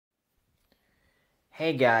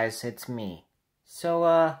Hey guys, it's me.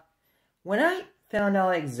 When I found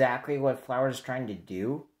out exactly what Flowers is trying to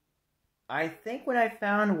do, I think what I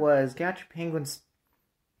found was Gacha Penguin's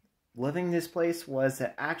living this place was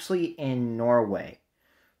actually in Norway.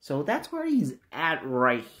 So that's where he's at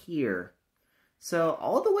right here. So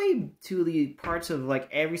all the way to the parts of like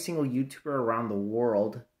every single YouTuber around the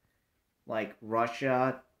world, like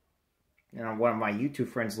Russia, one of my YouTube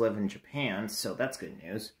friends live in Japan, so that's good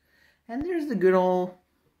news. And there's the good old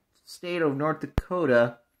state of North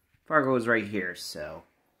Dakota. Fargo is right here, so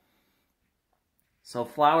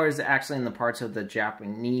Flower is actually in the parts of the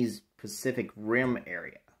Japanese Pacific Rim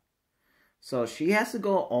area. So she has to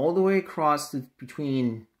go all the way across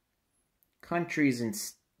between countries and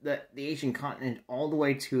the Asian continent all the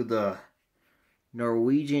way to the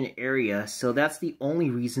Norwegian area. So that's the only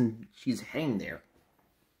reason she's heading there.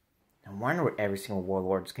 No wonder what every single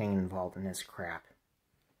warlord's getting involved in this crap.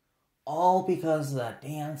 All because of that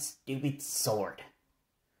damn stupid sword.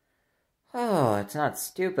 Oh, it's not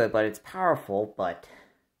stupid, but it's powerful, but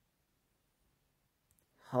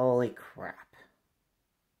holy crap.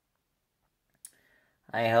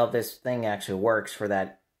 I hope this thing actually works for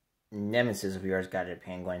that nemesis of yours, Gacha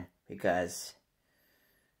Penguin, because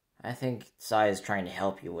I think Sai is trying to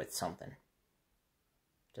help you with something.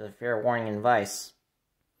 Just a fair warning and advice.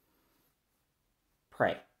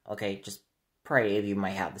 Pray, okay? Just pray if you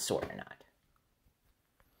might have the sword or not.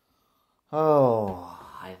 Oh,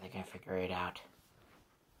 I think I figured it out.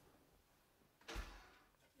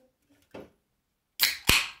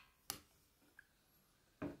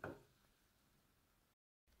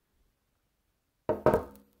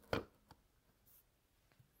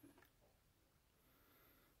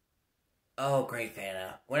 Oh, great,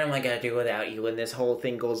 Vanna. What am I gonna do without you when this whole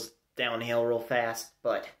thing goes downhill real fast?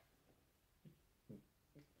 But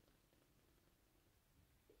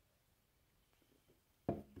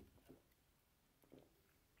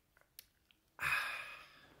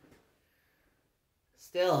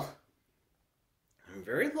still, I'm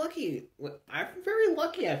very lucky. I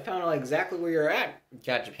found out exactly where you're at,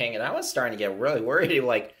 Gacha Penguin. I was starting to get really worried.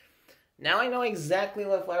 Like, now I know exactly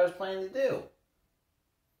what Flower's planning to do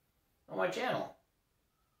on my channel.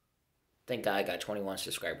 Thank God I got 21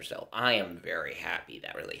 subscribers, though. I am very happy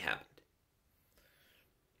that really happened.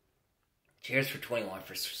 Cheers for 21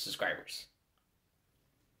 subscribers.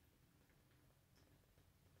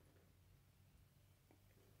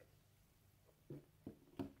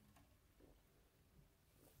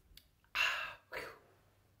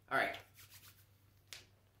 Alright.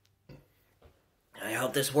 I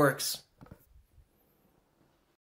hope this works.